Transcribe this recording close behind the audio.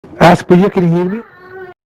Ask Priya, can you hear me?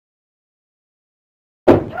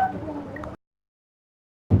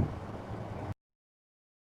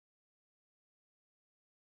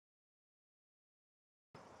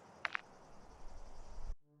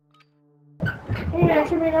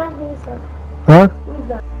 हाँ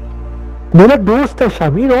मेरा दोस्त है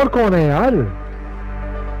शमीर और कौन है यार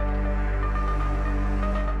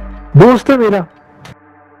दोस्त है मेरा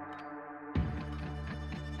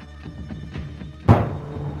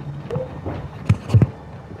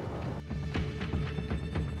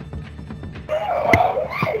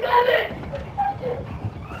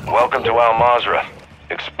Welcome to Al Mazrah.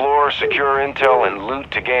 Explore, secure intel, and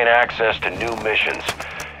loot to gain access to new missions.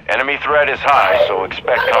 Enemy threat is high, so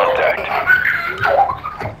expect contact.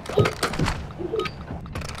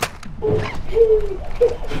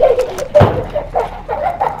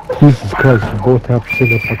 Jesus Christ, you both have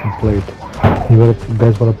single fucking plate. You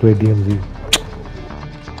guys wanna play DMZ.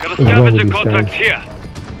 Got a scavenger contract here.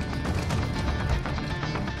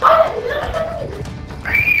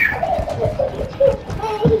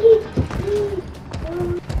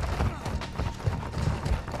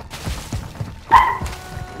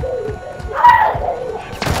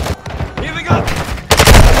 Here we go.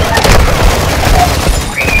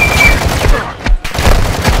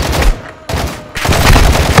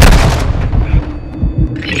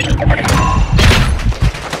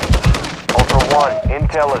 Ultra One,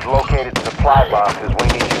 intel is located to supply boxes we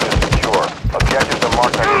need you to secure. Objectives are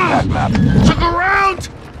marked on your attack map. Look around!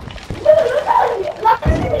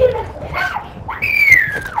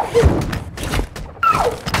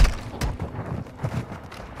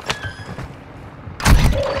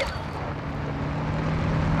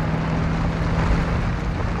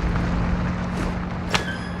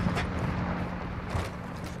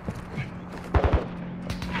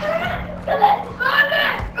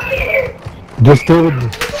 Just stay with me.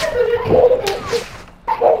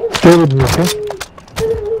 Stay with me, okay?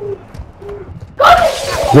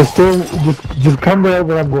 Just come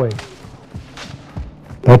wherever I'm going.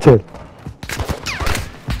 That's it.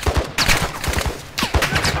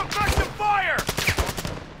 Effective fire!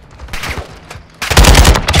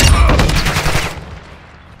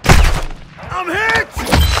 I'm hit!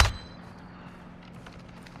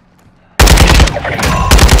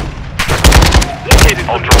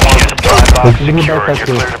 Ultra One, supply box secure. You're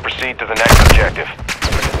clear to proceed to the next objective.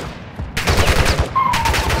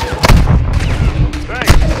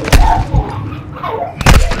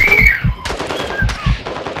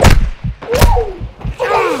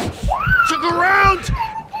 Check around!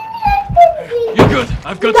 You're good.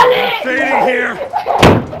 I've got some fading here.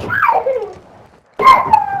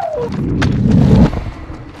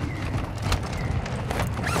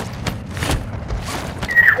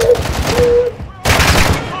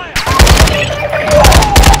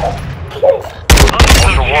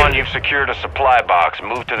 Ultra One, you've secured a supply box.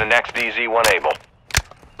 Move to the next DZ-1 able.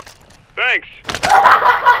 Thanks.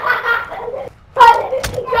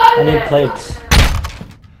 I need plates.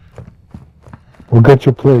 We'll get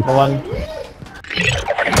your plates. One.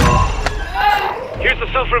 Here's the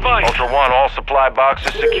self-revive. Ultra One, all supply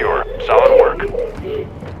boxes secure. Solid work.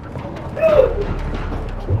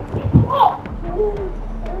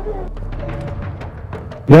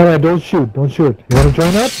 Yeah, don't shoot. Don't shoot. You wanna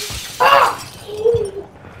join up?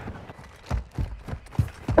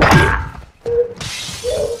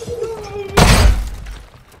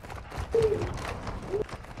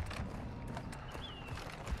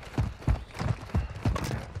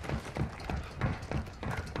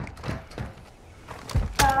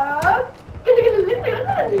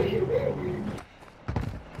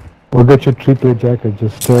 We'll get your 3-plate jacket,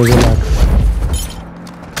 just relax.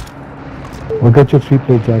 We'll get your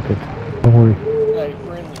 3-plate jacket, don't worry. Hey,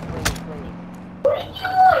 friendly.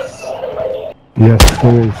 Yes,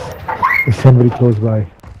 there is. There's somebody close by.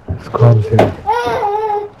 It's comms here.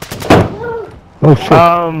 Oh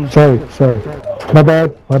shit, sorry. My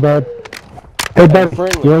bad. Hey, Ben,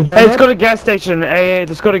 Hey, let's go to gas station. Hey,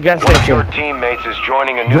 let's go to gas One of your station. teammates is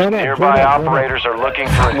joining a new nearby operators are looking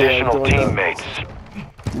for additional teammates.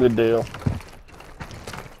 Good deal.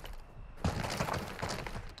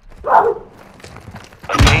 A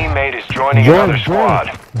teammate is joining another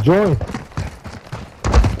squad. Join.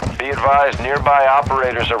 Be advised, nearby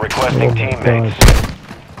operators are requesting teammates.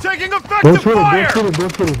 Taking effective fire!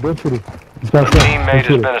 Don't shoot it. A teammate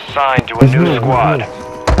has been assigned to a new squad.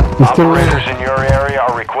 Operators in your area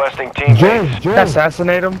are requesting teammates. Join.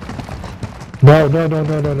 Assassinate him. No. Leave it,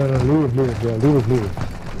 bro. Leave it.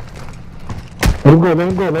 Let him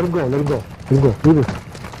go.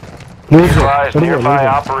 Be advised, nearby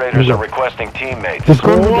operators are requesting teammates. Just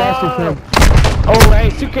go to the gas station. Oh, hey,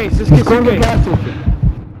 suitcase. Let's get Go to the suitcase. gas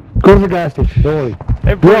station. Go to the gas station. Don't worry.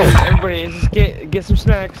 Everybody, let's just get some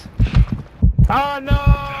snacks. Oh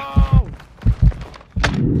no!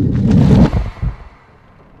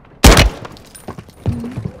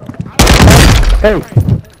 Hey!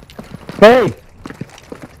 Hey!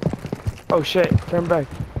 Oh shit! Turn back.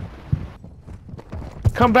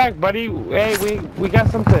 Come back, buddy. Hey, we got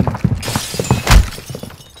something.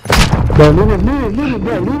 Bro, leave it, bro.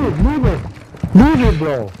 Leave it,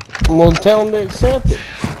 bro. Well, tell him to accept it.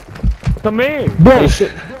 Come here. Bro,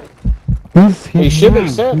 He should be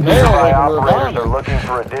sent now. Nearby Like a operators are revival. looking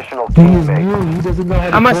for additional He's teammates. new, he doesn't know how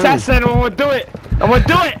to I'm play. assassin. I'm gonna do it. I'm gonna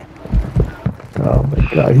do it. Oh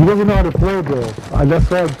my god, he doesn't know how to play, bro. That's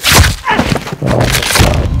why.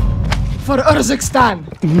 For Urzikstan!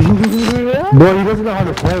 Bro, he doesn't know how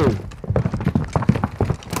to play.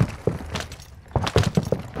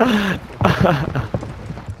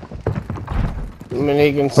 I mean,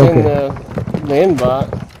 he can send the invite.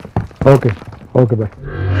 Okay, bye.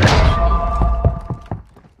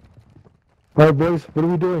 Alright, boys, what are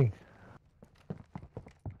we doing?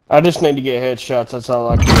 I just need to get headshots. That's all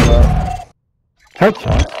I can do.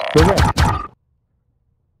 Headshots? Where's that?